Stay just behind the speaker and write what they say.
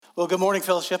Well, good morning,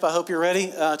 fellowship. I hope you're ready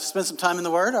to spend some time in the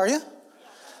Word. Are you?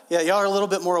 Yeah, y'all are a little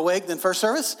bit more awake than first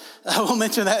service. We'll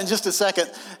mention that in just a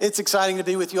second. It's exciting to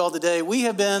be with you all today. We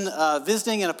have been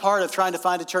visiting and a part of trying to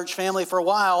find a church family for a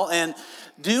while, and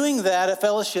doing that at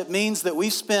Fellowship means that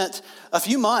we've spent a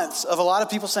few months of a lot of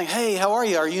people saying, hey, how are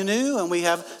you? Are you new? And we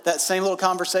have that same little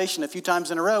conversation a few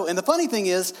times in a row. And the funny thing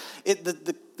is,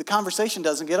 the conversation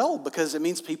doesn't get old because it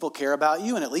means people care about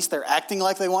you, and at least they're acting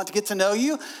like they want to get to know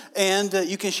you, and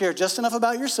you can share just enough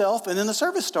about yourself, and then the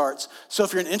service starts. So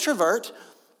if you're an introvert,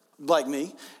 like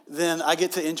me, then I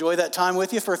get to enjoy that time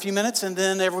with you for a few minutes, and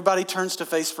then everybody turns to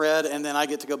face Fred, and then I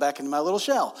get to go back into my little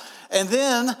shell. And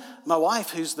then my wife,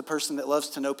 who's the person that loves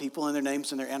to know people and their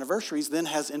names and their anniversaries, then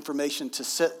has information to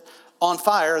sit on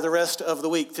fire the rest of the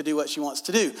week to do what she wants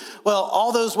to do. Well,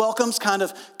 all those welcomes kind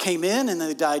of came in and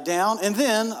they died down, and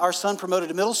then our son promoted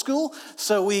to middle school,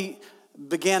 so we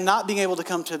began not being able to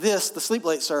come to the sleep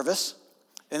late service.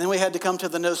 And then we had to come to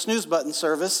the no snooze button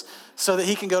service so that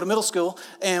he can go to middle school.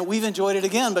 And we've enjoyed it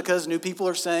again because new people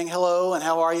are saying hello and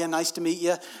how are you, nice to meet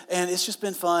you. And it's just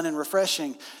been fun and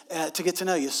refreshing to get to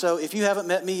know you. So if you haven't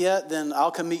met me yet, then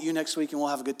I'll come meet you next week and we'll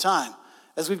have a good time.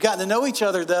 As we've gotten to know each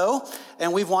other, though,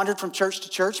 and we've wandered from church to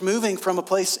church, moving from a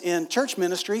place in church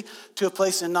ministry to a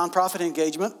place in nonprofit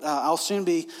engagement, I'll soon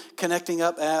be connecting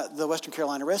up at the Western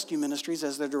Carolina Rescue Ministries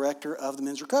as their director of the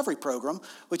Men's Recovery Program,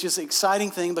 which is an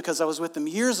exciting thing because I was with them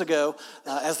years ago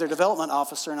as their development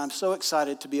officer, and I'm so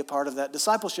excited to be a part of that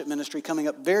discipleship ministry coming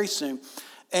up very soon.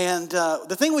 And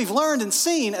the thing we've learned and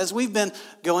seen as we've been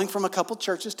going from a couple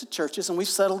churches to churches, and we've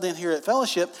settled in here at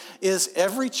Fellowship, is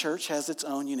every church has its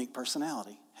own unique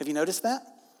personality. Have you noticed that?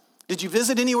 Did you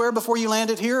visit anywhere before you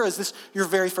landed here, or is this your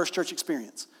very first church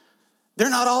experience? They're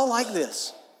not all like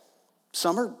this.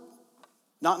 Some are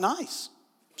not nice.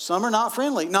 Some are not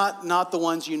friendly. Not the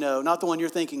ones you know, not the one you're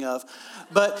thinking of.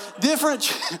 But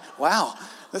different, wow.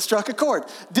 That struck a chord.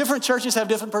 Different churches have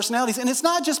different personalities. And it's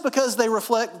not just because they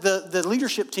reflect the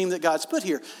leadership team that God's put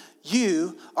here.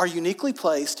 You are uniquely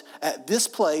placed at this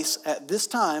place at this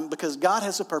time because God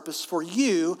has a purpose for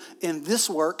you in this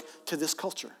work to this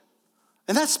culture.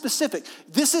 And that's specific.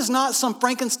 This is not some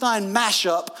Frankenstein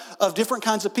mashup of different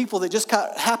kinds of people that just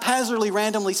got haphazardly,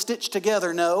 randomly stitched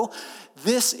together. No,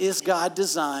 this is God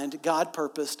designed, God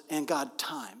purposed, and God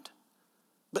timed.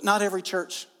 But not every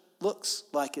church looks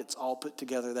like it's all put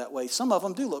together that way. Some of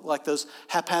them do look like those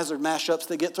haphazard mashups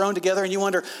that get thrown together, and you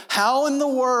wonder, how in the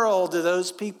world do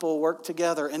those people work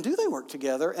together? And do they work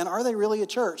together? And are they really a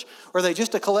church? Or are they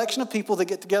just a collection of people that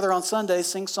get together on Sundays,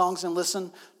 sing songs, and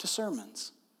listen to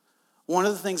sermons? One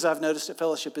of the things I've noticed at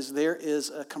Fellowship is there is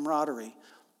a camaraderie.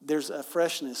 There's a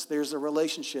freshness. There's a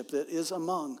relationship that is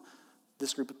among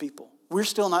this group of people. We're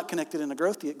still not connected in a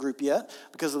growth group yet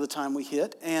because of the time we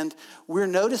hit, and we're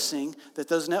noticing that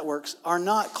those networks are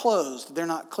not closed. They're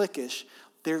not cliquish.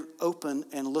 They're open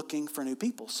and looking for new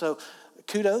people. So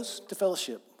kudos to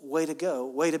Fellowship. Way to go.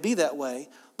 Way to be that way.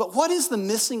 But what is the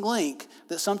missing link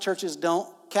that some churches don't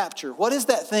capture? What is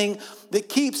that thing that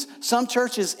keeps some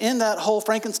churches in that whole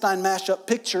Frankenstein mashup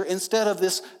picture instead of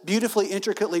this beautifully,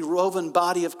 intricately woven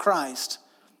body of Christ?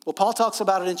 Well, Paul talks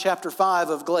about it in chapter 5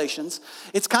 of Galatians.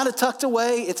 It's kind of tucked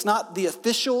away. It's not the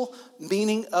official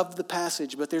meaning of the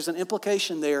passage, but there's an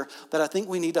implication there that I think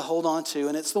we need to hold on to.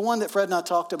 And it's the one that Fred and I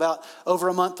talked about over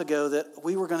a month ago that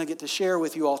we were going to get to share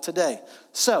with you all today.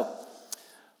 So,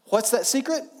 what's that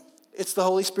secret? It's the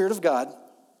Holy Spirit of God,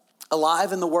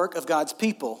 alive in the work of God's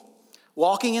people,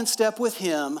 walking in step with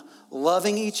Him,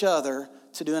 loving each other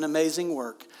to do an amazing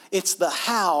work. It's the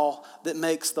how that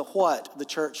makes the what the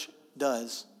church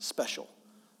does special.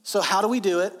 So how do we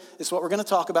do it? It's what we're going to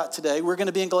talk about today. We're going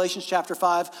to be in Galatians chapter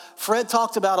 5. Fred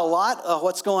talked about a lot of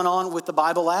what's going on with the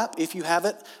Bible app. If you have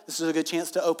it, this is a good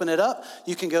chance to open it up.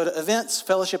 You can go to events,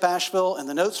 Fellowship Asheville, and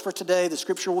the notes for today. The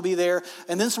scripture will be there.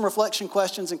 And then some reflection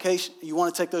questions in case you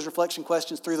want to take those reflection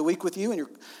questions through the week with you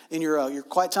in your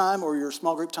quiet time or your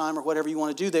small group time or whatever you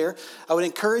want to do there. I would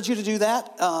encourage you to do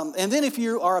that. And then if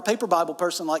you are a paper Bible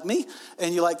person like me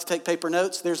and you like to take paper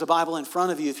notes, there's a Bible in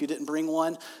front of you if you didn't bring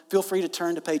one. Feel free to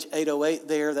turn to page 808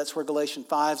 there. That's where Galatians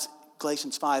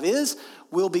 5 is.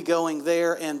 We'll be going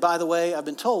there. And by the way, I've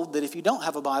been told that if you don't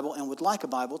have a Bible and would like a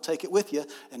Bible, take it with you,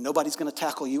 and nobody's going to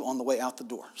tackle you on the way out the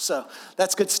door. So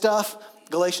that's good stuff.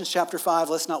 Galatians chapter 5,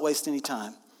 let's not waste any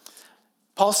time.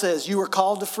 Paul says, "You are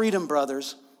called to freedom,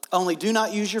 brothers, only do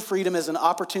not use your freedom as an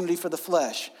opportunity for the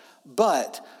flesh,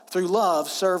 but through love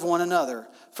serve one another.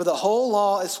 For the whole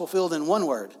law is fulfilled in one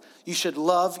word. You should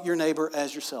love your neighbor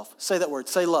as yourself." Say that word.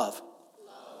 Say love.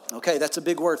 Okay, that's a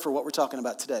big word for what we're talking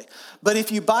about today. "But if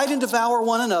you bite and devour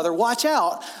one another, watch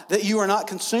out that you are not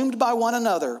consumed by one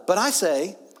another. But I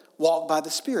say, walk by the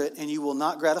Spirit, and you will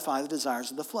not gratify the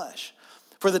desires of the flesh.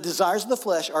 For the desires of the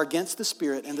flesh are against the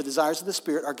Spirit, and the desires of the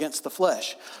Spirit are against the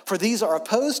flesh. For these are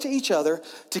opposed to each other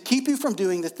to keep you from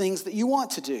doing the things that you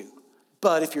want to do.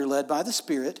 But if you're led by the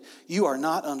Spirit, you are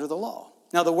not under the law.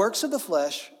 Now the works of the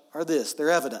flesh are this,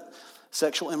 they're evident: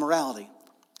 sexual immorality,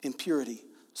 impurity,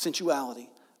 sensuality,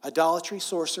 idolatry,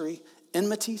 sorcery,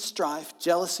 enmity, strife,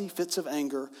 jealousy, fits of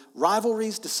anger,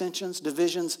 rivalries, dissensions,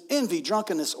 divisions, envy,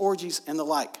 drunkenness, orgies, and the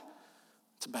like.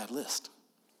 It's a bad list.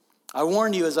 I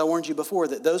warn you, as I warned you before,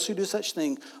 that those who do such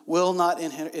things will not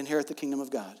inherit the kingdom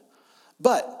of God.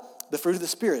 But the fruit of the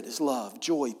Spirit is love,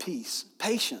 joy, peace,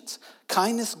 patience,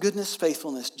 kindness, goodness,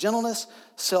 faithfulness, gentleness,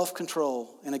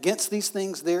 self-control. And against these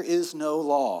things there is no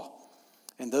law.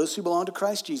 And those who belong to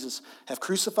Christ Jesus have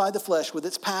crucified the flesh with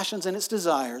its passions and its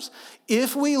desires.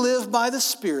 If we live by the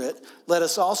Spirit, let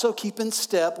us also keep in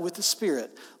step with the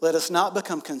Spirit. Let us not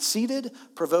become conceited,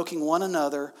 provoking one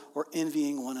another, or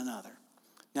envying one another.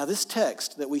 Now, this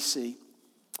text that we see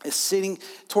is sitting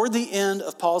toward the end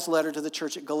of Paul's letter to the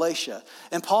church at Galatia.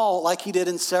 And Paul, like he did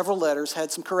in several letters,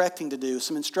 had some correcting to do,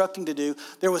 some instructing to do.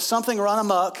 There was something run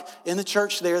amok in the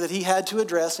church there that he had to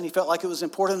address, and he felt like it was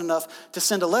important enough to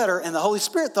send a letter, and the Holy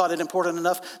Spirit thought it important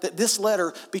enough that this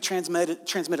letter be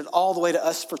transmitted all the way to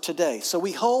us for today. So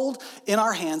we hold in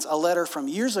our hands a letter from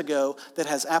years ago that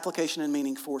has application and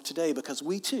meaning for today, because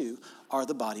we too are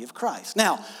the body of Christ.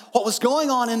 Now, what was going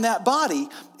on in that body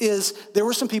is there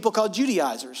were some people called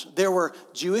Judaizers. There were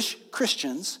Jewish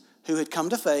Christians who had come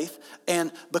to faith,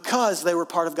 and because they were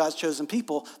part of God's chosen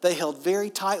people, they held very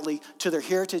tightly to their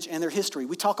heritage and their history.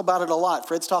 We talk about it a lot.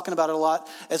 Fred's talking about it a lot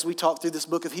as we talk through this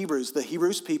book of Hebrews. The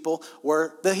Hebrews people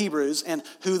were the Hebrews, and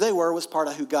who they were was part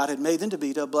of who God had made them to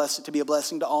be a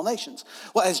blessing to all nations.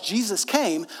 Well, as Jesus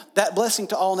came, that blessing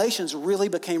to all nations really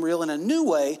became real in a new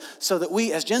way, so that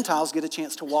we as Gentiles get a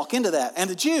chance to walk into that.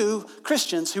 And the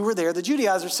Christians who were there, the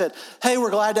Judaizers said, hey, we're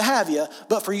glad to have you,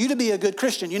 but for you to be a good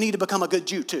Christian, you need to become a good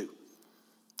Jew too.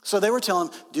 So they were telling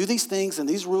them, do these things and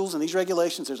these rules and these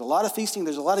regulations. There's a lot of feasting,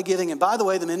 there's a lot of giving. And by the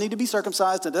way, the men need to be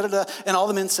circumcised, and da-da-da. And all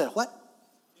the men said, what?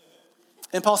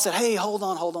 And Paul said, hey, hold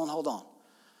on.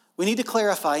 We need to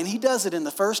clarify. And he does it in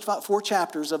the first 4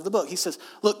 chapters of the book. He says,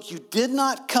 look, you did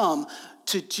not come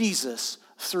to Jesus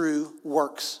through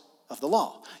works of the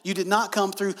law. You did not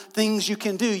come through things you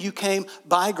can do. You came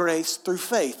by grace through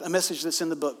faith, a message that's in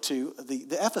the book to the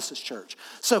Ephesus church.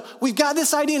 So we've got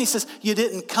this idea, and he says, you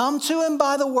didn't come to him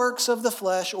by the works of the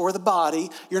flesh or the body.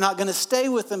 You're not going to stay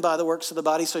with him by the works of the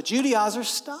body. So Judaizers,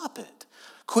 stop it.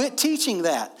 Quit teaching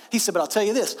that. He said, but I'll tell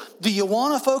you this. Do you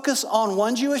want to focus on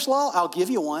one Jewish law? I'll give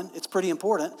you one. It's pretty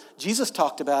important. Jesus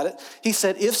talked about it. He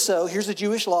said, if so, here's a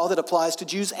Jewish law that applies to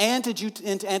Jews and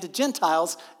to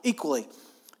Gentiles equally.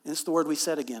 And it's the word we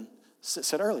said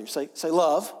earlier. Say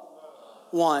love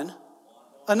one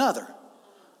another.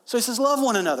 So he says, love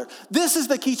one another. This is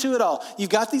the key to it all.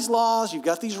 You've got these laws, you've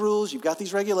got these rules, you've got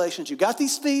these regulations, you've got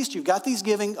these feasts, you've got these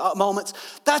giving moments.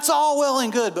 That's all well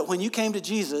and good. But when you came to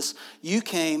Jesus, you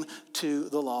came to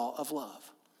the law of love.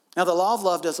 Now, the law of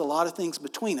love does a lot of things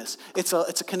between us. It's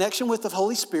a connection with the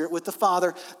Holy Spirit, with the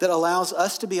Father, that allows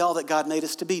us to be all that God made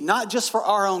us to be, not just for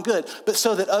our own good, but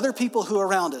so that other people who are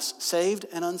around us, saved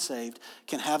and unsaved,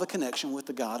 can have a connection with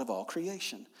the God of all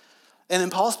creation. And then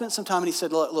Paul spent some time and he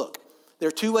said, look, there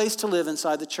are 2 ways to live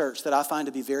inside the church that I find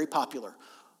to be very popular.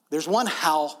 There's one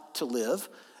how to live,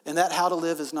 and that how to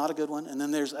live is not a good one. And then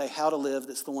there's a how to live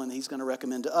that's the one that he's going to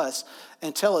recommend to us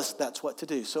and tell us that's what to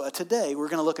do. So today we're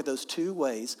going to look at those 2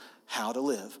 ways how to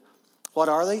live. What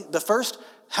are they? The first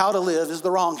how to live is the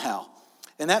wrong how.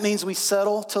 And that means we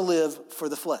settle to live for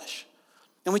the flesh.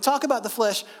 And we talk about the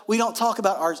flesh, we don't talk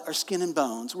about our skin and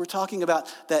bones. We're talking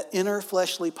about that inner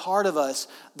fleshly part of us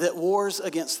that wars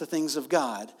against the things of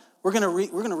God. We're going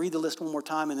to read the list one more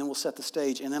time, and then we'll set the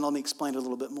stage, and then let me explain it a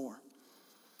little bit more.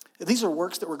 These are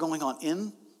works that were going on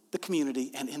in the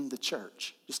community and in the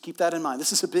church. Just keep that in mind.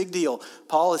 This is a big deal.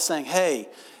 Paul is saying, hey,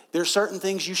 there's certain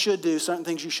things you should do, certain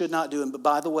things you should not do. And but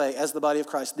by the way, as the body of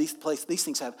Christ, these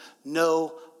things have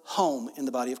no home in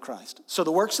the body of Christ. So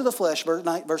the works of the flesh,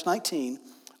 verse 19,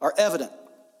 are evident.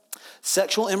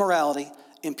 Sexual immorality,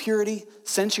 impurity,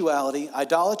 sensuality,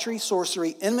 idolatry,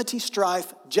 sorcery, enmity,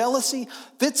 strife, jealousy,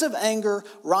 fits of anger,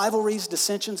 rivalries,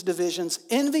 dissensions, divisions,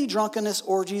 envy, drunkenness,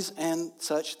 orgies, and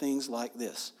such things like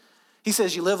this. He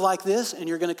says you live like this and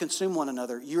you're going to consume one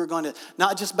another. You're going to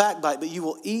not just backbite, but you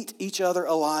will eat each other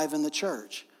alive in the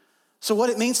church. So what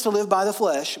it means to live by the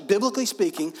flesh, biblically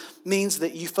speaking, means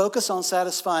that you focus on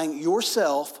satisfying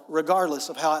yourself regardless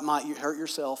of how it might hurt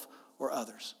yourself or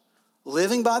others.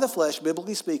 Living by the flesh,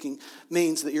 biblically speaking,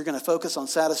 means that you're going to focus on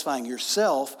satisfying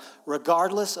yourself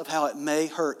regardless of how it may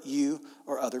hurt you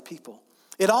or other people.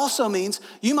 It also means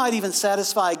you might even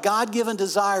satisfy God-given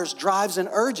desires, drives, and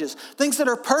urges, things that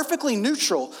are perfectly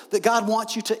neutral that God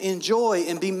wants you to enjoy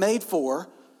and be made for,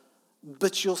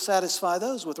 but you'll satisfy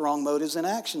those with wrong motives and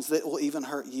actions that will even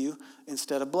hurt you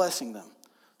instead of blessing them.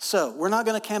 So we're not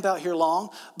going to camp out here long,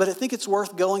 but I think it's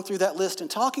worth going through that list and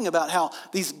talking about how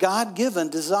these God-given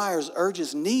desires,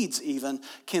 urges, needs even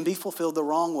can be fulfilled the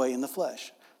wrong way in the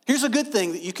flesh. Here's a good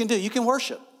thing that you can do. You can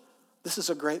worship. This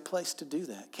is a great place to do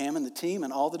that. Cam and the team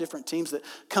and all the different teams that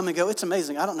come and go. It's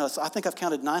amazing. I don't know. I think I've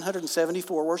counted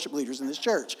 974 worship leaders in this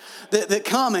church that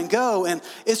come and go. And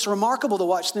it's remarkable to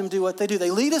watch them do what they do. They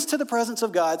lead us to the presence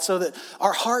of God so that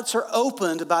our hearts are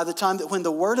opened by the time that when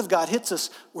the word of God hits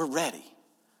us, we're ready.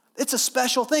 It's a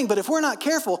special thing. But if we're not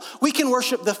careful, we can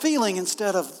worship the feeling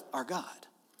instead of our God.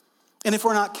 And if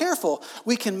we're not careful,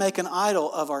 we can make an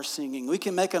idol of our singing. We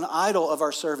can make an idol of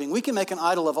our serving. We can make an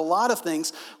idol of a lot of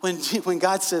things when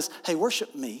God says, hey,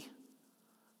 worship me.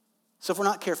 So if we're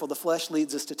not careful, the flesh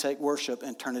leads us to take worship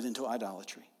and turn it into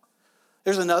idolatry.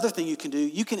 There's another thing you can do.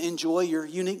 You can enjoy your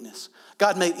uniqueness.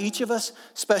 God made each of us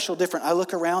special, different. I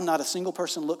look around, not a single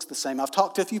person looks the same. I've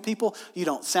talked to a few people, you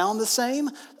don't sound the same.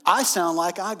 I sound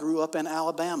like I grew up in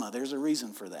Alabama. There's a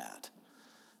reason for that.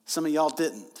 Some of y'all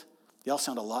didn't. Y'all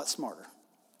sound a lot smarter.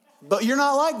 But you're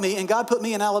not like me, and God put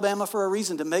me in Alabama for a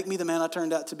reason, to make me the man I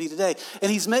turned out to be today.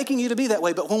 And he's making you to be that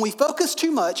way. But when we focus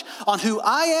too much on who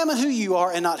I am and who you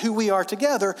are and not who we are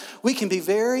together, we can be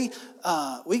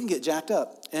we can get jacked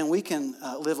up, and we can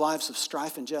live lives of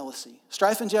strife and jealousy.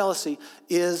 Strife and jealousy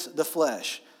is the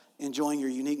flesh. Enjoying your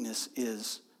uniqueness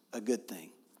is a good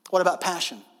thing. What about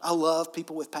passion? I love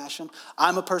people with passion.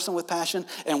 I'm a person with passion,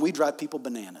 and we drive people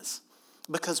bananas.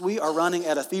 Because we are running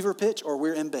at a fever pitch or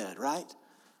we're in bed, right?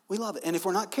 We love it. And if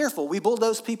we're not careful, we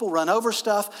bulldoze people, run over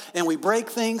stuff, and we break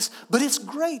things. But it's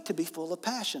great to be full of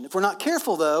passion. If we're not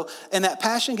careful, though, and that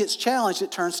passion gets challenged,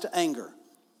 it turns to anger.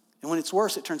 And when it's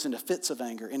worse, it turns into fits of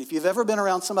anger. And if you've ever been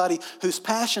around somebody who's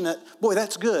passionate, boy,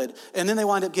 that's good. And then they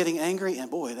wind up getting angry, and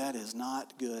boy, that is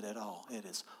not good at all. It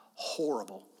is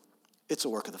horrible. It's a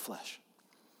work of the flesh.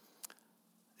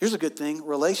 Here's a good thing: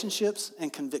 relationships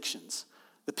and convictions.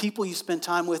 The people you spend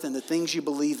time with and the things you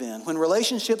believe in. When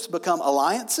relationships become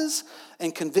alliances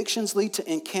and convictions lead to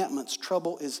encampments,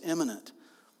 trouble is imminent.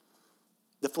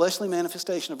 The fleshly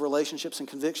manifestation of relationships and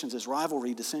convictions is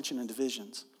rivalry, dissension, and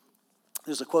divisions.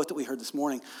 There's a quote that we heard this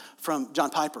morning from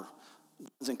John Piper.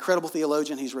 He's an incredible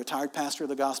theologian. He's a retired pastor of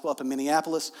the gospel up in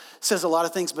Minneapolis. Says a lot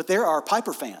of things, but there are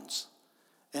Piper fans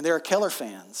and there are Keller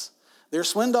fans. There are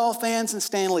Swindoll fans and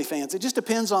Stanley fans. It just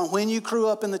depends on when you grew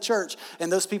up in the church and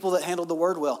those people that handled the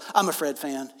word well. I'm a Fred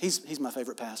fan. He's my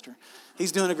favorite pastor.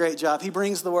 He's doing a great job. He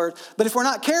brings the word. But if we're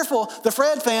not careful, the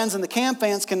Fred fans and the Cam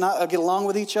fans cannot get along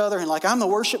with each other. And like, I'm the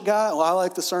worship guy. Well, I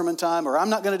like the sermon time. Or I'm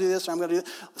not going to do this, or I'm going to do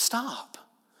that. Stop.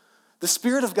 The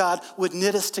Spirit of God would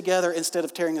knit us together instead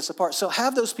of tearing us apart. So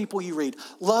have those people you read.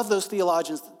 Love those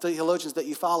theologians that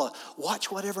you follow. Watch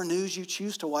whatever news you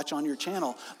choose to watch on your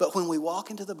channel. But when we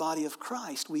walk into the body of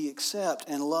Christ, we accept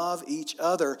and love each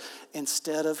other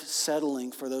instead of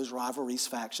settling for those rivalries,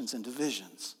 factions, and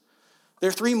divisions. There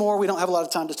are three more. We don't have a lot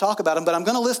of time to talk about them, but I'm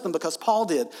going to list them because Paul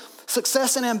did.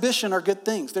 Success and ambition are good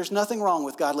things. There's nothing wrong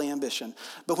with godly ambition.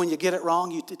 But when you get it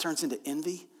wrong, it turns into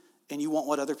envy. And you want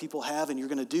what other people have, and you're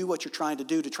going to do what you're trying to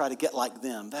do to try to get like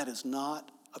them. That is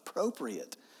not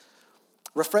appropriate.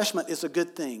 Refreshment is a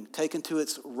good thing. Taken to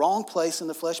its wrong place in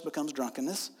the flesh becomes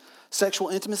drunkenness. Sexual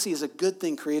intimacy is a good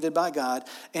thing created by God.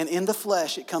 And in the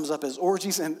flesh, it comes up as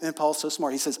orgies. And Paul's so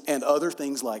smart. He says, and other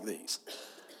things like these.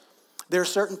 There are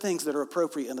certain things that are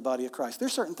appropriate in the body of Christ. There are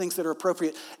certain things that are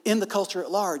appropriate in the culture at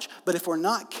large. But if we're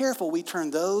not careful, we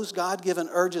turn those God-given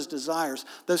urges, desires,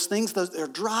 those things, they're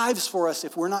drives for us.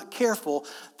 If we're not careful,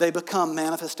 they become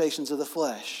manifestations of the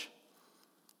flesh.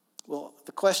 Well,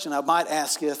 the question I might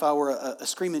ask you if I were a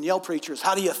scream and yell preacher is,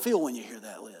 how do you feel when you hear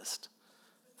that list?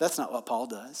 That's not what Paul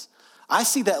does. I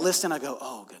see that list and I go,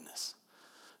 oh, goodness.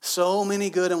 So many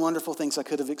good and wonderful things I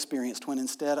could have experienced when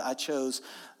instead I chose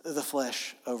the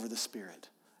flesh over the Spirit.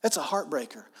 It's a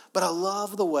heartbreaker, but I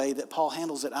love the way that Paul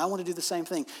handles it. I want to do the same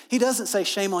thing. He doesn't say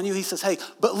shame on you. He says, hey,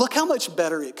 but look how much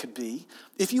better it could be.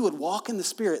 If you would walk in the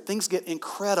Spirit, things get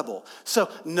incredible.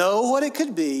 So know what it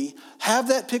could be, have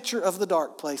that picture of the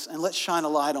dark place, and let's shine a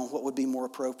light on what would be more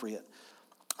appropriate.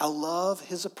 I love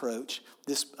his approach,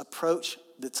 this approach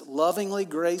that's lovingly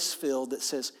grace-filled that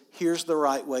says, here's the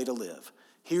right way to live.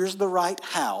 Here's the right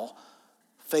how.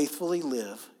 Faithfully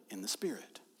live in the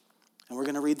Spirit. And we're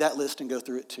going to read that list and go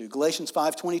through it too. Galatians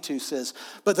 5:22 says,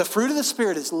 but the fruit of the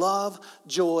Spirit is love,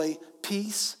 joy,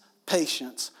 peace,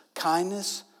 patience,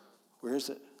 kindness. Where is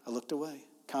it? I looked away.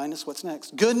 Kindness, what's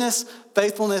next? Goodness,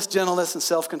 faithfulness, gentleness, and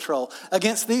self-control.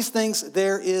 Against these things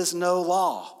there is no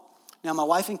law. Now, my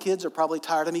wife and kids are probably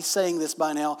tired of me saying this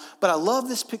by now, but I love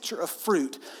this picture of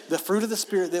fruit, the fruit of the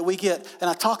Spirit that we get, and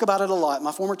I talk about it a lot.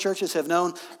 My former churches have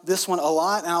known this one a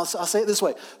lot, and I'll say it this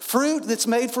way. Fruit that's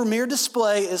made for mere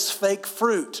display is fake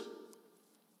fruit.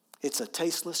 It's a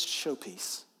tasteless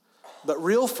showpiece. But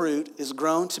real fruit is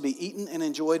grown to be eaten and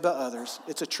enjoyed by others.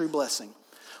 It's a true blessing.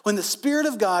 When the Spirit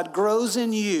of God grows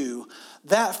in you,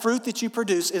 that fruit that you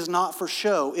produce is not for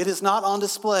show. It is not on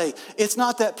display. It's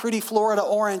not that pretty Florida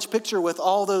orange picture with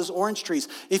all those orange trees.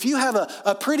 If you have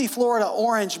a pretty Florida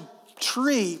orange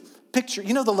tree picture,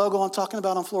 you know the logo I'm talking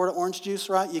about on Florida orange juice,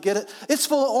 right? You get it? It's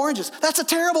full of oranges. That's a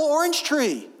terrible orange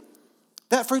tree.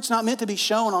 That fruit's not meant to be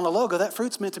shown on a logo. That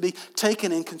fruit's meant to be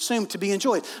taken and consumed, to be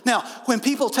enjoyed. Now, when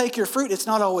people take your fruit, it's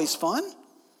not always fun,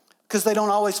 because they don't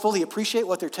always fully appreciate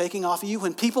what they're taking off of you.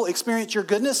 When people experience your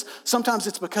goodness, sometimes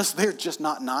it's because they're just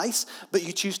not nice, but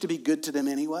you choose to be good to them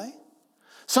anyway.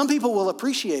 Some people will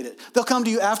appreciate it. They'll come to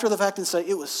you after the fact and say,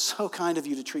 it was so kind of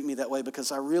you to treat me that way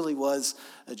because I really was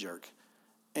a jerk,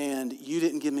 and you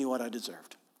didn't give me what I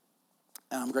deserved.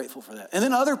 And I'm grateful for that. And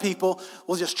then other people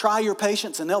will just try your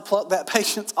patience, and they'll pluck that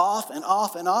patience off and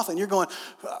off and off, and you're going,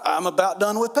 I'm about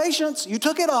done with patience. You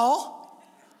took it all.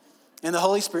 And the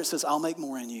Holy Spirit says, I'll make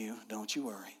more in you. Don't you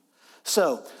worry.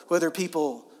 So whether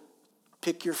people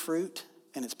pick your fruit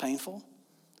and it's painful,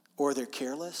 or they're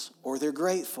careless, or they're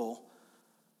grateful,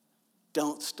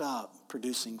 don't stop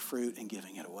producing fruit and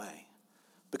giving it away.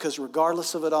 Because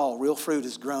regardless of it all, real fruit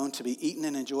is grown to be eaten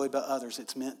and enjoyed by others.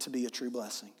 It's meant to be a true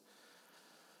blessing.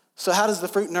 So how does the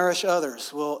fruit nourish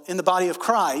others? Well, in the body of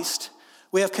Christ,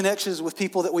 we have connections with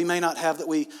people that we may not have, that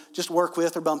we just work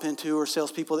with or bump into, or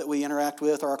salespeople that we interact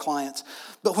with, or our clients.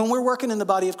 But when we're working in the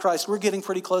body of Christ, we're getting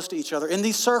pretty close to each other. In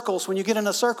these circles, when you get in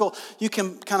a circle, you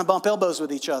can kind of bump elbows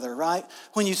with each other, right?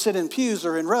 When you sit in pews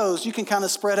or in rows, you can kind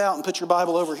of spread out and put your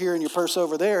Bible over here and your purse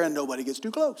over there, and nobody gets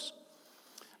too close.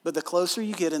 But the closer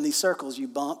you get in these circles, you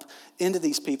bump into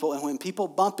these people, and when people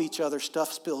bump each other,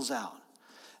 stuff spills out.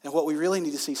 And what we really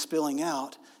need to see spilling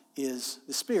out is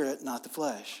the Spirit, not the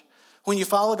flesh. When you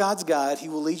follow God's guide, He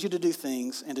will lead you to do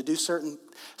things and to do certain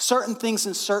things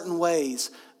in certain ways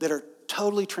that are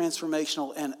totally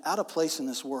transformational and out of place in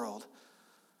this world.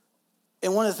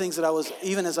 And one of the things that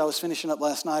even as I was finishing up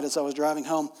last night, as I was driving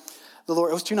home, it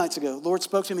was 2 nights ago, the Lord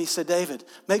spoke to me. He said, David,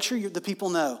 make sure the people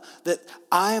know that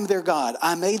I am their God.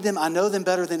 I made them. I know them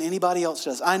better than anybody else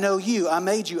does. I know you. I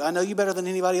made you. I know you better than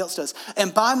anybody else does.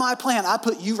 And by my plan, I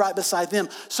put you right beside them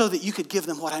so that you could give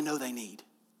them what I know they need.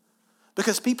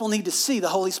 Because people need to see the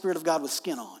Holy Spirit of God with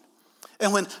skin on.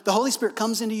 And when the Holy Spirit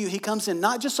comes into you, He comes in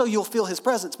not just so you'll feel His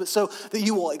presence, but so that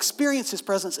you will experience His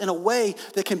presence in a way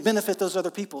that can benefit those other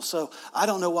people. So I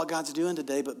don't know what God's doing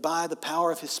today, but by the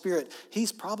power of His Spirit,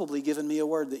 He's probably given me a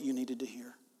word that you needed to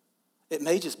hear. It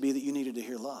may just be that you needed to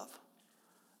hear love.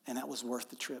 And that was worth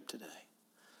the trip today.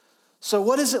 So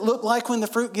what does it look like when the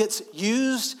fruit gets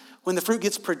used, when the fruit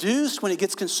gets produced, when it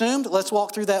gets consumed? Let's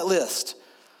walk through that list.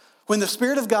 When the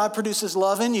Spirit of God produces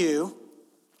love in you,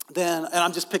 then, and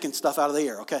I'm just picking stuff out of the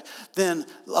air, okay? Then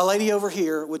a lady over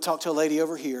here would talk to a lady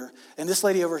over here, and this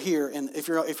lady over here, and if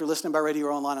you're listening by radio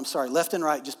or online, I'm sorry, left and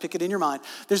right, just pick it in your mind.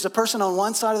 There's a person on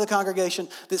one side of the congregation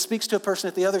that speaks to a person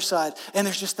at the other side, and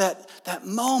there's just that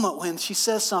moment when she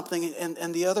says something,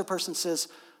 and the other person says,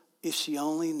 if she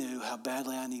only knew how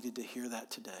badly I needed to hear that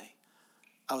today,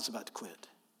 I was about to quit.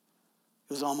 It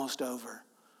was almost over.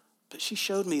 But she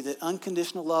showed me that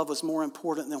unconditional love was more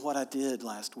important than what I did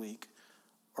last week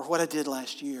or what I did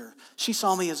last year. She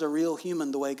saw me as a real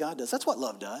human the way God does. That's what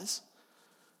love does.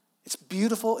 It's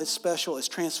beautiful, it's special, it's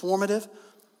transformative.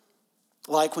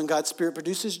 Like when God's Spirit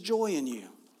produces joy in you.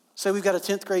 Say we've got a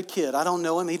 10th grade kid. I don't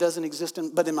know him. He doesn't exist,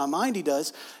 but in my mind he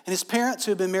does. And his parents,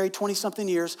 who have been married 20-something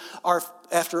years, are,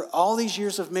 after all these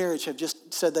years of marriage, have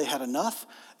just said they had enough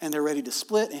and they're ready to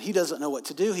split, and he doesn't know what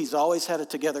to do. He's always had a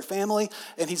together family,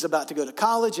 and he's about to go to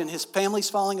college, and his family's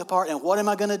falling apart, and what am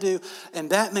I going to do? And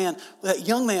that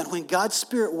young man, when God's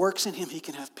Spirit works in him, he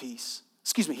can have peace.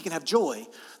 He can have joy.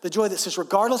 The joy that says,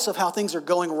 regardless of how things are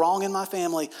going wrong in my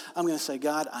family, I'm going to say,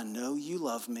 God, I know you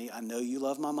love me. I know you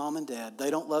love my mom and dad. They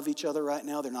don't love each other right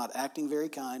now. They're not acting very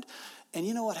kind. And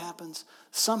you know what happens?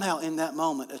 Somehow in that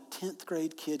moment, a 10th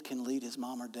grade kid can lead his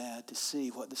mom or dad to see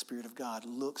what the Spirit of God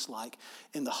looks like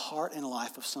in the heart and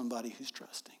life of somebody who's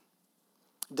trusting.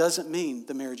 Doesn't mean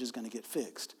the marriage is going to get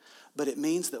fixed. But it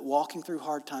means that walking through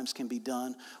hard times can be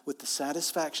done with the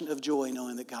satisfaction of joy,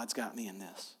 knowing that God's got me in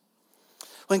this.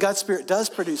 When God's Spirit does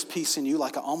produce peace in you,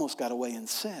 like I almost got away and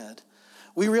said,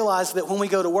 we realize that when we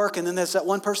go to work and then there's that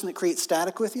one person that creates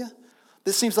static with you,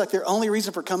 this seems like their only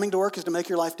reason for coming to work is to make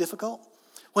your life difficult.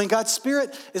 When God's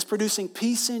Spirit is producing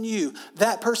peace in you,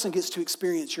 that person gets to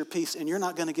experience your peace, and you're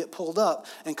not going to get pulled up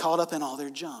and caught up in all their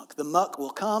junk. The muck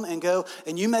will come and go,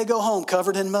 and you may go home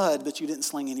covered in mud, but you didn't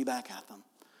sling any back at them.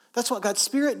 That's what God's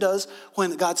Spirit does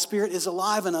when God's Spirit is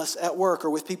alive in us at work or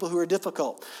with people who are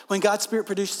difficult. When God's Spirit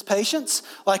produces patience,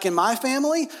 like in my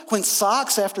family, when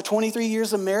socks after 23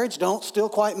 years of marriage don't still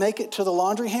quite make it to the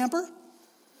laundry hamper,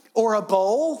 or a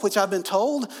bowl, which I've been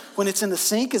told when it's in the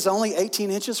sink is only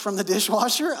 18 inches from the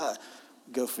dishwasher.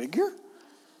 Go figure.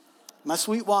 My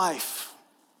sweet wife,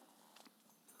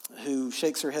 who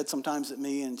shakes her head sometimes at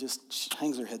me and just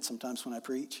hangs her head sometimes when I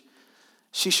preach,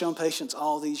 she's shown patience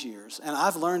all these years. And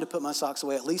I've learned to put my socks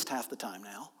away at least half the time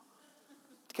now.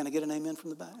 Can I get an amen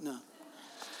from the back? No.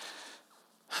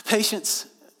 Patience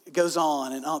goes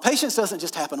on and on. Patience doesn't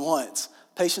just happen once.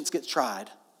 Patience gets tried.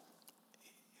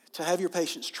 To have your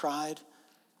patience tried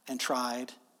and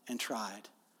tried and tried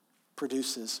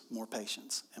produces more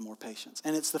patience and more patience.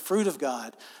 And it's the fruit of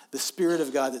God, the Spirit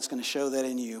of God, that's going to show that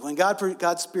in you. When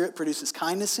God's Spirit produces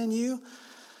kindness in you,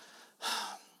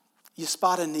 you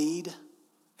spot a need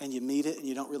and you meet it and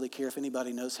you don't really care if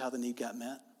anybody knows how the need got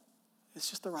met. It's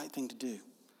just the right thing to do.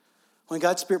 When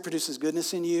God's Spirit produces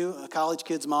goodness in you, a college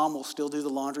kid's mom will still do the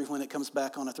laundry when it comes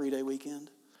back on a 3-day weekend.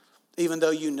 Even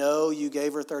though you know you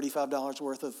gave her $35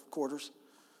 worth of quarters.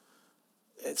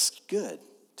 It's good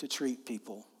to treat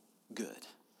people good.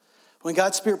 When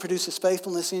God's Spirit produces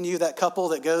faithfulness in you, that couple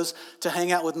that goes to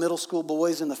hang out with middle school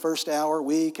boys in the first hour,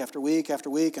 week after week after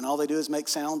week, and all they do is make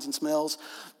sounds and smells,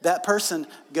 that person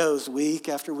goes week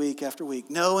after week after week,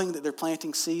 knowing that they're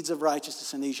planting seeds of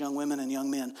righteousness in these young women and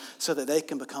young men so that they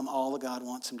can become all that God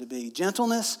wants them to be.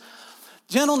 Gentleness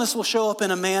will show up in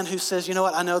a man who says, you know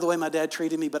what, I know the way my dad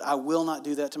treated me, but I will not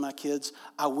do that to my kids.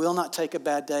 I will not take a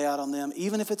bad day out on them,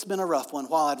 even if it's been a rough one.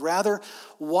 While I'd rather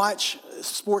watch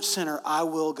Sports Center, I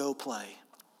will go play.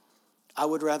 I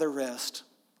would rather rest.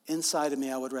 Inside of me,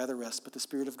 I would rather rest, but the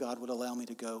Spirit of God would allow me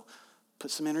to go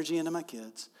put some energy into my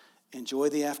kids, enjoy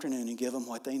the afternoon, and give them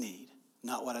what they need,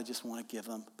 not what I just want to give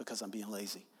them because I'm being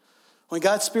lazy. When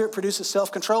God's Spirit produces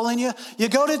self-control in you, you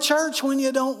go to church when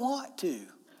you don't want to.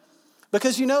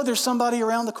 Because you know there's somebody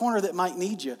around the corner that might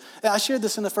need you. I shared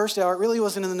this in the first hour. It really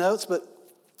wasn't in the notes, but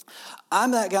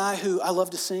I'm that guy who I love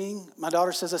to sing. My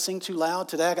daughter says I sing too loud.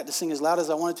 Today I got to sing as loud as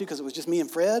I wanted to because it was just me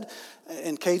and Fred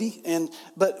and Katie.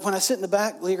 But when I sit in the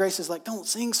back, Leah Grace is like, don't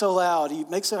sing so loud. It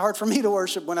makes it hard for me to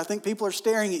worship when I think people are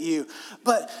staring at you.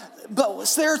 But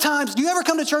there are times, do you ever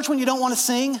come to church when you don't want to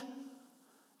sing?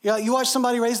 You watch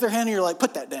somebody raise their hand and you're like,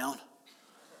 put that down.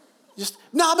 Just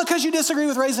not because you disagree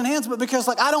with raising hands, but because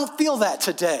I don't feel that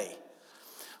today.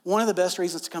 One of the best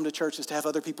reasons to come to church is to have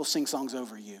other people sing songs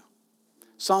over you.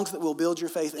 Songs that will build your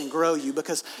faith and grow you,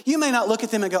 because you may not look at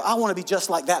them and go, I want to be just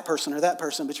like that person or that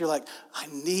person, but you're like, I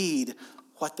need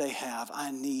what they have.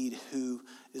 I need who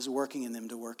is working in them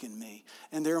to work in me.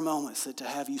 And there are moments that to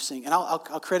have you sing, and I'll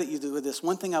credit you with this.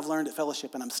 One thing I've learned at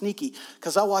Fellowship, and I'm sneaky,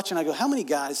 because I watch and I go, how many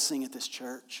guys sing at this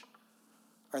church?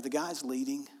 Are the guys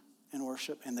leading in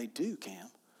worship? And they do, Cam.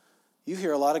 You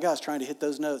hear a lot of guys trying to hit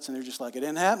those notes and they're just like, it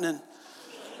ain't happening.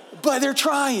 But they're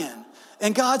trying.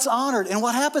 And God's honored. And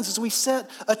what happens is we set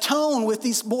a tone with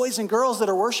these boys and girls that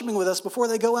are worshiping with us before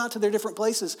they go out to their different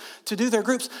places to do their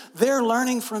groups. They're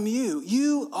learning from you.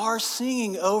 You are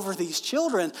singing over these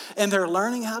children, and they're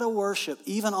learning how to worship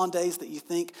even on days that you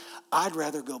think, I'd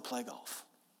rather go play golf.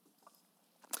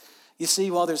 You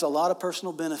see, while there's a lot of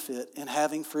personal benefit in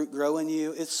having fruit grow in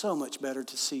you, it's so much better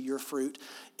to see your fruit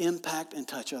impact and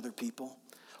touch other people.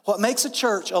 What makes a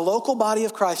church, a local body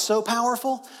of Christ, so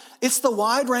powerful, it's the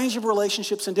wide range of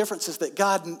relationships and differences that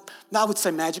God, I would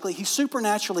say magically, He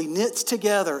supernaturally knits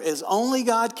together as only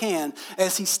God can,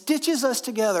 as He stitches us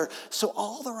together so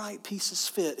all the right pieces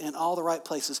fit in all the right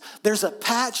places. There's a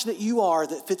patch that you are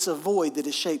that fits a void that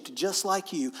is shaped just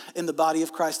like you in the body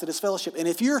of Christ that is fellowship. And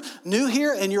if you're new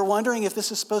here and you're wondering if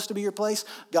this is supposed to be your place,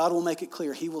 God will make it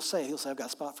clear. He'll say, I've got a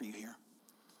spot for you here.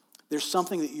 There's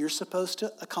something that you're supposed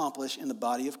to accomplish in the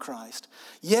body of Christ.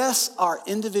 Yes, our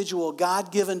individual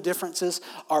God-given differences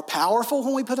are powerful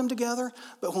when we put them together,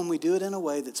 but when we do it in a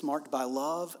way that's marked by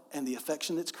love and the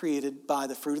affection that's created by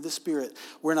the fruit of the Spirit,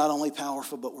 we're not only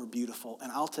powerful, but we're beautiful. And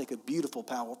I'll take a beautiful,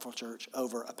 powerful church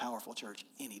over a powerful church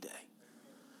any day.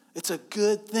 It's a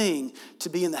good thing to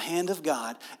be in the hand of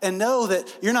God and know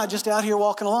that you're not just out here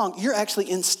walking along. You're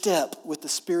actually in step with the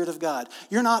Spirit of God.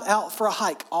 You're not out for a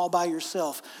hike all by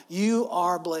yourself. You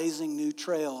are blazing new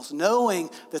trails, knowing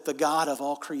that the God of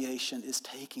all creation is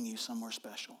taking you somewhere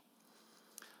special.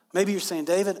 Maybe you're saying,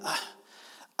 David,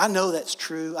 I know that's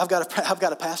true. I've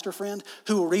got a pastor friend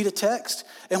who will read a text,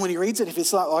 and when he reads it, if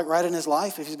it's not like right in his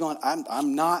life, if he's going,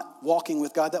 I'm not walking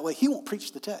with God that way, he won't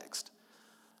preach the text.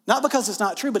 Not because it's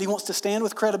not true, but he wants to stand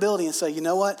with credibility and say, you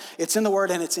know what? It's in the Word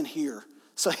and it's in here.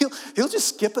 So he'll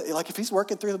just skip it. Like if he's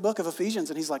working through the book of Ephesians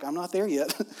and he's like, I'm not there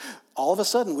yet. All of a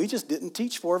sudden, we just didn't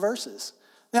teach 4 verses.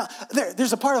 Now,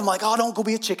 there's a part of him like, oh, don't go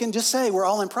be a chicken. Just say we're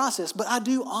all in process. But I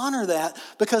do honor that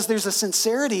because there's a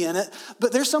sincerity in it.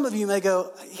 But there's some of you may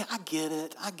go, yeah, I get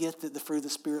it. I get the fruit of the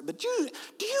Spirit. But do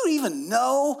you even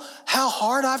know how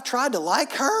hard I've tried to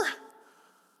like her?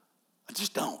 I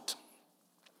just don't.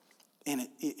 And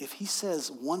if he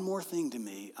says one more thing to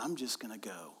me, I'm just going to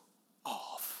go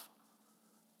off.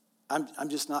 I'm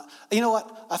just not. You know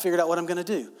what? I figured out what I'm going to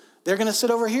do. They're going to sit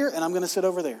over here, and I'm going to sit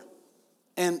over there.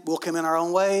 And we'll come in our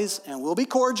own ways, and we'll be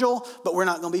cordial, but we're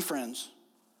not going to be friends.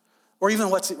 Or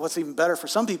even what's even better for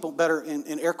some people, better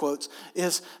in air quotes,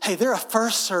 is, hey, they're a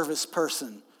first service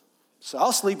person. So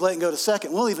I'll sleep late and go to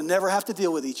second. We'll even never have to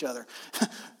deal with each other.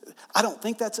 I don't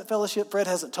think that's at Fellowship. Fred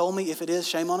hasn't told me. If it is,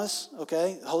 shame on us,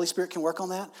 okay? The Holy Spirit can work on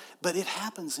that. But it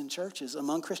happens in churches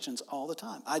among Christians all the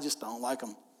time. I just don't like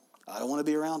them. I don't want to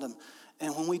be around them.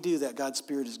 And when we do that, God's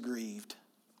Spirit is grieved.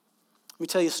 Let me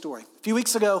tell you a story. A few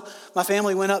weeks ago, my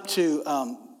family went up to,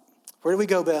 where did we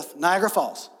go, Beth? Niagara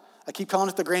Falls. I keep calling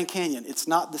it the Grand Canyon. It's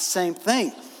not the same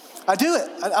thing. I do it.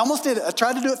 I almost did it. I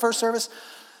tried to do it first service.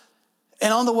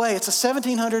 And on the way, it's a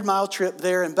 1,700-mile trip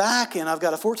there and back, and I've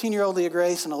got a 14-year-old Leah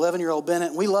Grace and an 11-year-old Bennett,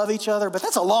 and we love each other, but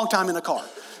that's a long time in the car.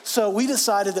 So we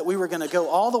decided that we were going to go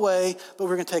all the way, but we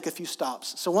were going to take a few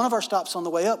stops. So one of our stops on the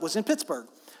way up was in Pittsburgh.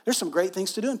 There's some great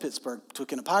things to do in Pittsburgh.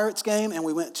 Took in a Pirates game, and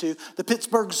we went to the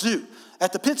Pittsburgh Zoo.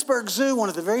 At the Pittsburgh Zoo, one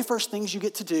of the very first things you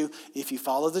get to do, if you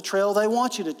follow the trail they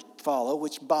want you to follow,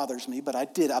 which bothers me, but I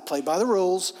did. I played by the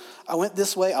rules. I went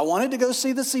this way. I wanted to go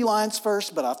see the sea lions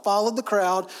first, but I followed the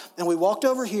crowd, and we walked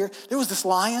over here. There was this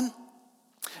lion,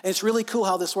 and it's really cool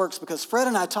how this works because Fred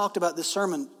and I talked about this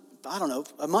sermon I don't know,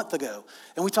 a month ago.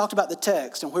 And we talked about the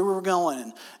text and where we were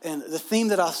going and the theme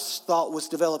that I thought was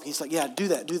developing. He's like, yeah, do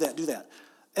that, do that, do that.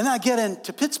 And then I get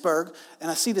into Pittsburgh and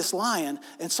I see this lion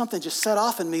and something just set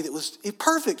off in me that was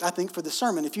perfect, I think, for the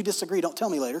sermon. If you disagree, don't tell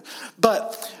me later.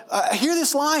 But I hear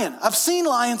this lion. I've seen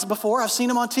lions before. I've seen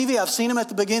them on TV. I've seen them at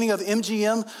the beginning of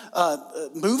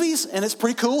MGM movies, and it's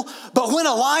pretty cool. But when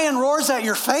a lion roars at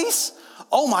your face,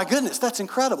 oh my goodness, that's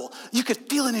incredible. You could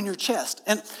feel it in your chest.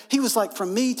 And he was like,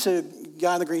 from me to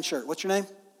guy in the green shirt. What's your name?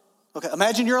 Okay,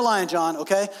 imagine you're a lion, John,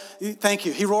 okay? Thank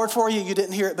you. He roared for you. You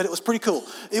didn't hear it, but it was pretty cool.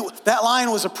 That lion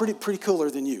was pretty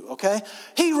cooler than you, okay?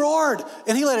 He roared,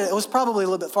 and it was probably a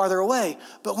little bit farther away,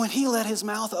 but when he let his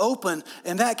mouth open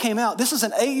and that came out, this is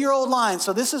an 8-year-old lion,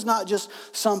 so this is not just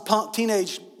some punk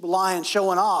teenage lion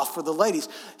showing off for the ladies.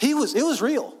 It was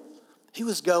real. He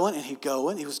was going, and he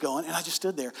was going, and I just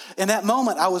stood there. In that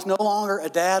moment, I was no longer a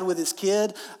dad with his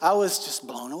kid. I was just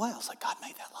blown away. I was like, God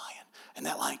made that lion, and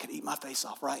that lion could eat my face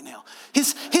off right now.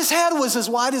 His head was as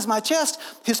wide as my chest.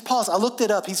 His paws, I looked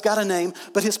it up. He's got a name,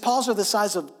 but his paws are the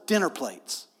size of dinner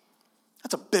plates.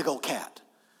 That's a big old cat.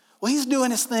 Well, he's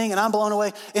doing his thing, and I'm blown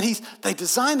away. And they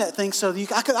designed that thing so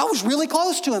that I was really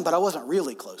close to him, but I wasn't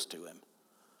really close to him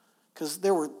because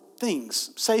there were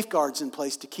safeguards in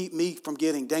place to keep me from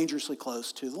getting dangerously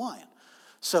close to the lion.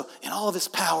 So in all of his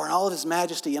power and all of his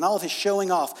majesty and all of his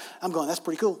showing off, I'm going, that's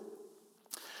pretty cool.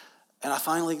 And I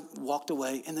finally walked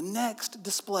away. And the next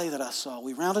display that I saw,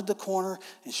 we rounded the corner,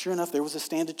 and sure enough, there was a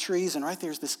stand of trees, and right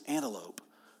there's this antelope.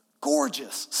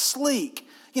 Gorgeous, sleek.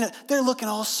 You know, they're looking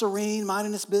all serene,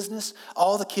 minding his business.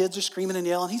 All the kids are screaming and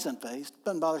yelling. He's unfazed.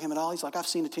 Doesn't bother him at all. He's like, I've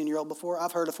seen a 10-year-old before.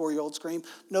 I've heard a 4-year-old scream.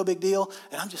 No big deal.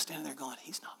 And I'm just standing there going,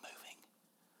 he's not moving.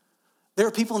 There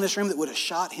are people in this room that would have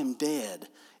shot him dead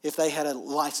if they had a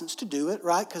license to do it,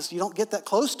 right? Because you don't get that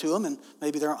close to him, and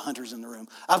maybe there aren't hunters in the room.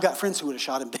 I've got friends who would have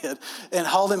shot him dead and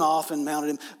hauled him off and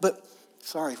mounted him. But,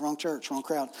 sorry, wrong church, wrong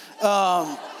crowd.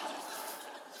 But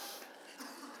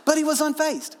he was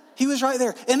unfazed. He was right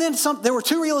there. And then there were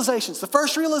 2 realizations. The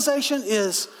first realization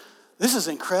is, this is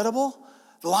incredible.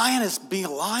 The lion is being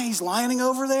a lion. He's lioning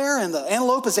over there, and the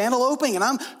antelope is anteloping, and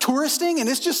I'm touristing, and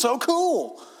it's just so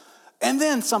cool. And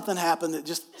then something happened that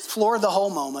just floored the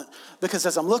whole moment, because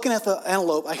as I'm looking at the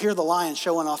antelope, I hear the lion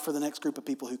showing off for the next group of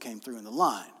people who came through in the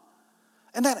line.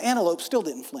 And that antelope still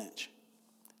didn't flinch.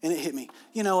 And it hit me.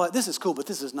 You know what? This is cool, but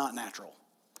this is not natural.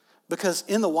 Because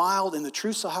in the wild, in the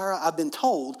true Sahara, I've been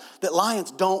told that lions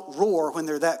don't roar when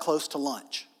they're that close to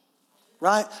lunch.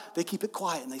 Right? They keep it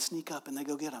quiet and they sneak up and they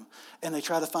go get them. And they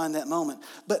try to find that moment.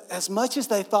 But as much as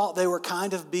they thought they were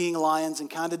kind of being lions and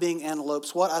kind of being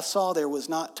antelopes, what I saw there was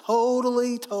not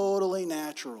totally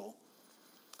natural.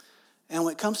 And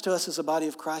when it comes to us as a body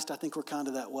of Christ, I think we're kind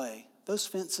of that way. Those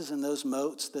fences and those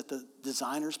moats that the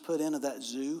designers put into that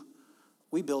zoo,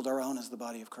 we build our own as the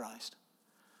body of Christ.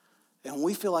 And when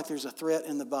we feel like there's a threat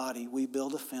in the body, we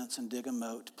build a fence and dig a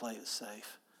moat to play it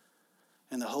safe.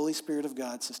 And the Holy Spirit of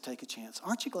God says, take a chance.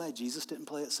 Aren't you glad Jesus didn't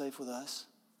play it safe with us?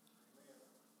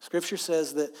 Scripture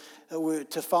says that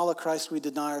to follow Christ, we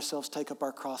deny ourselves, take up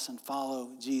our cross, and follow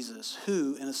Jesus,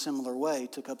 who, in a similar way,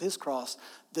 took up his cross,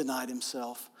 denied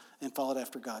himself, and followed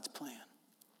after God's plan.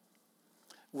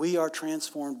 We are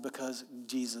transformed because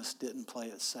Jesus didn't play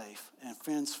it safe. And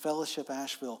friends, Fellowship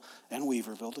Asheville and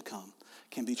Weaverville to come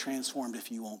can be transformed if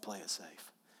you won't play it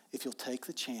safe. If you'll take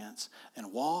the chance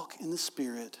and walk in the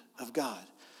Spirit of God.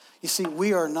 You see,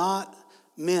 we are not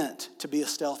meant to be a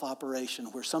stealth operation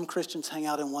where some Christians hang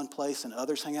out in one place and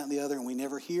others hang out in the other and we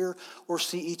never hear or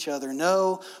see each other.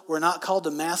 No, we're not called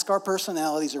to mask our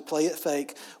personalities or play it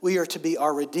fake. We are to be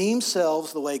our redeemed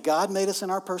selves the way God made us in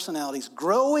our personalities,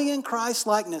 growing in Christ's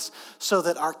likeness so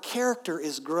that our character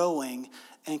is growing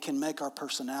and can make our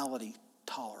personality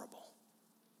tolerable.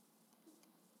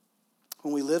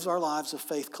 When we live our lives of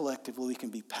faith collectively, we can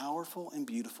be powerful and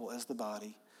beautiful as the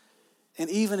body. And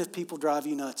even if people drive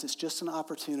you nuts, it's just an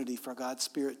opportunity for God's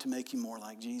Spirit to make you more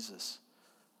like Jesus.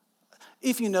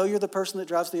 If you know you're the person that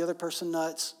drives the other person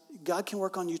nuts, God can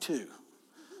work on you too.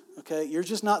 Okay? You're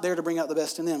just not there to bring out the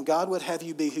best in them. God would have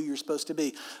you be who you're supposed to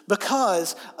be.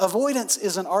 Because avoidance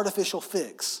is an artificial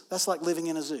fix. That's like living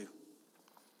in a zoo.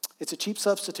 It's a cheap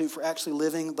substitute for actually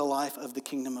living the life of the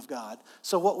kingdom of God.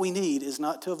 So what we need is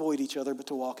not to avoid each other, but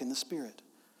to walk in the Spirit.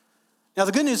 Now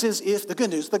the good news is,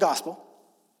 the gospel,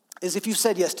 is if you've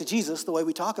said yes to Jesus, the way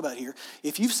we talk about here,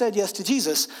 if you've said yes to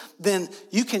Jesus, then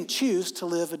you can choose to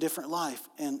live a different life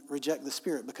and reject the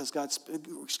Spirit because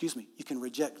you can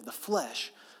reject the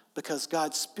flesh because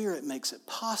God's Spirit makes it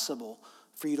possible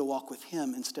for you to walk with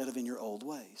him instead of in your old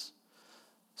ways.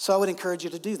 So I would encourage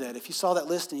you to do that. If you saw that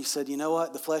list and you said, you know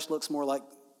what, the flesh looks more like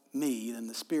me than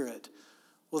the Spirit.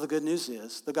 Well, the good news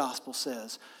is, the gospel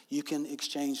says, you can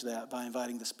exchange that by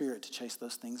inviting the Spirit to chase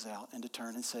those things out and to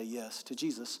turn and say yes to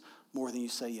Jesus more than you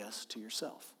say yes to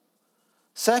yourself.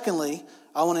 Secondly,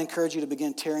 I want to encourage you to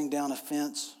begin tearing down a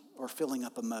fence or filling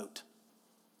up a moat.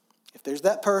 If there's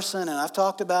that person, and I've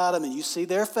talked about them, and you see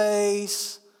their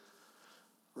face,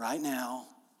 right now,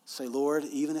 say, Lord,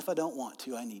 even if I don't want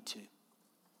to, I need to.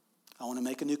 I want to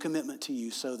make a new commitment to you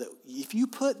so that if you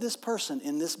put this person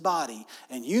in this body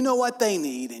and you know what they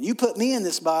need and you put me in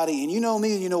this body and you know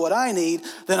me and you know what I need,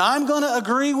 then I'm going to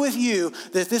agree with you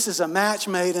that this is a match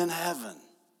made in heaven.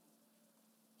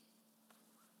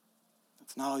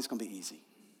 It's not always going to be easy.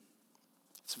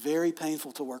 It's very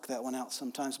painful to work that one out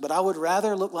sometimes, but I would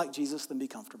rather look like Jesus than be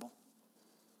comfortable.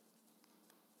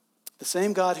 The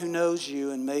same God who knows you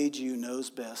and made you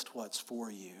knows best what's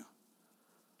for you.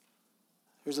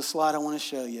 Here's a slide I want to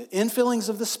show you. Infillings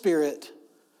of the Spirit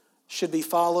should be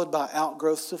followed by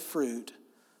outgrowths of fruit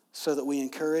so that we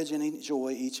encourage and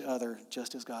enjoy each other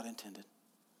just as God intended.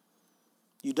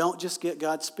 You don't just get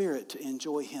God's Spirit to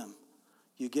enjoy him.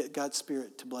 You get God's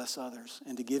Spirit to bless others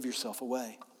and to give yourself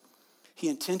away. He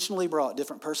intentionally brought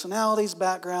different personalities,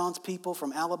 backgrounds, people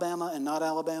from Alabama and not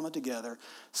Alabama together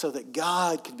so that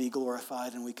God could be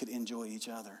glorified and we could enjoy each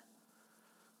other.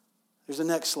 There's a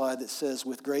next slide that says,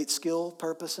 with great skill,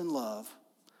 purpose, and love,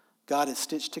 God has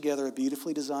stitched together a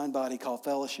beautifully designed body called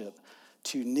Fellowship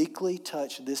to uniquely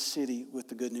touch this city with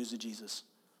the good news of Jesus.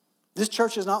 This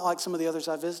church is not like some of the others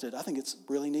I visited. I think it's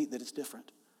really neat that it's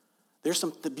different. There's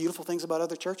some beautiful things about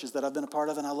other churches that I've been a part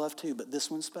of and I love too, but this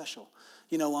one's special.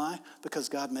 You know why? Because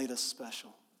God made us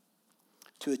special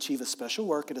to achieve a special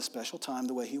work at a special time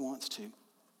the way he wants to.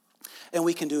 And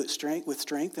we can do it with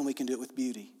strength and we can do it with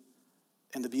beauty.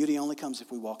 And the beauty only comes if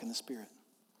we walk in the Spirit.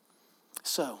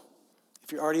 So,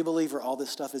 if you're already a believer, all this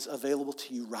stuff is available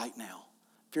to you right now.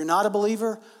 If you're not a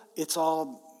believer, it's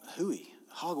all hooey,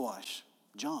 hogwash,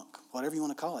 junk, whatever you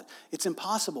want to call it. It's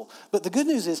impossible. But the good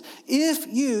news is, if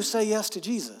you say yes to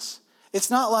Jesus, it's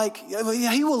not like,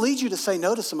 he will lead you to say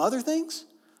no to some other things.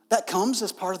 That comes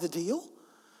as part of the deal.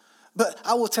 But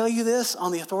I will tell you this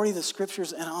on the authority of the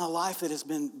Scriptures and on a life that has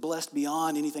been blessed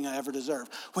beyond anything I ever deserve.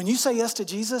 When you say yes to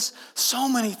Jesus, so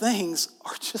many things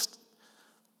are just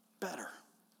better.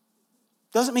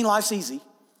 Doesn't mean life's easy.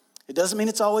 It doesn't mean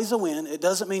it's always a win. It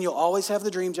doesn't mean you'll always have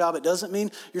the dream job. It doesn't mean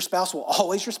your spouse will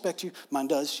always respect you. Mine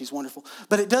does. She's wonderful.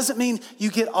 But it doesn't mean you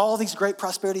get all these great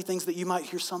prosperity things that you might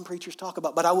hear some preachers talk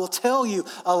about. But I will tell you,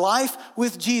 a life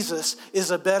with Jesus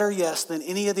is a better yes than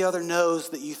any of the other no's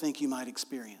that you think you might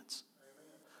experience.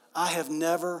 I have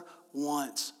never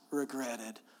once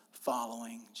regretted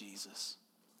following Jesus.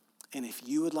 And if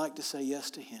you would like to say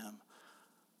yes to him,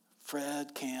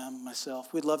 Fred, Cam,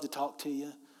 myself, we'd love to talk to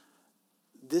you.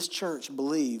 This church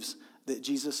believes that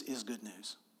Jesus is good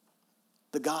news.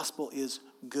 The gospel is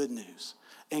good news.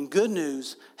 And good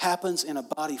news happens in a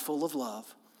body full of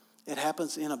love. It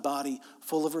happens in a body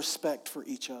full of respect for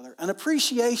each other. An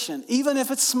appreciation, even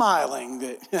if it's smiling,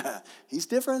 that he's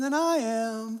different than I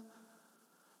am.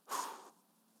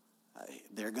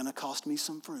 They're going to cost me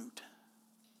some fruit.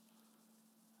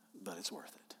 But it's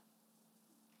worth it.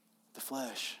 The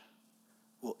flesh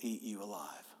will eat you alive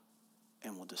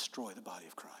and will destroy the body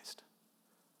of Christ.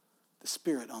 The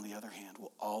Spirit, on the other hand,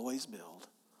 will always build,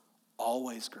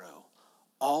 always grow,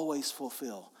 always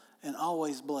fulfill, and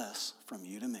always bless from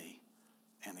you to me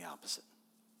and the opposite.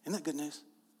 Isn't that good news?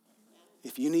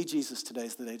 If you need Jesus,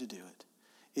 today's the day to do it.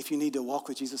 If you need to walk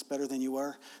with Jesus better than you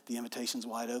were, the invitation's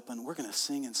wide open. We're going to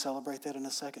sing and celebrate that in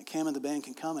a second. Cam and the band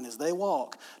can come, and as they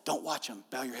walk, don't watch them.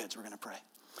 Bow your heads. We're going to pray.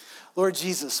 Lord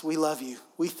Jesus, we love you.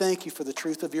 We thank you for the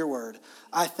truth of your word.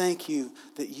 I thank you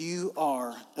that you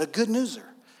are a good newser,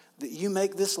 that you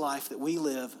make this life that we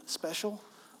live special,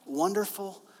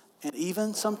 wonderful, and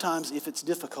even sometimes if it's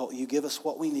difficult, you give us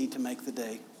what we need to make the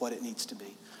day what it needs to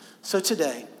be. So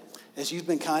today, as you've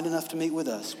been kind enough to meet with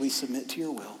us, we submit to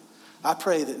your will. I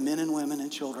pray that men and women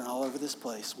and children all over this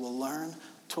place will learn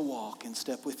to walk in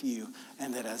step with you,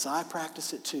 and that as I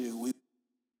practice it too, we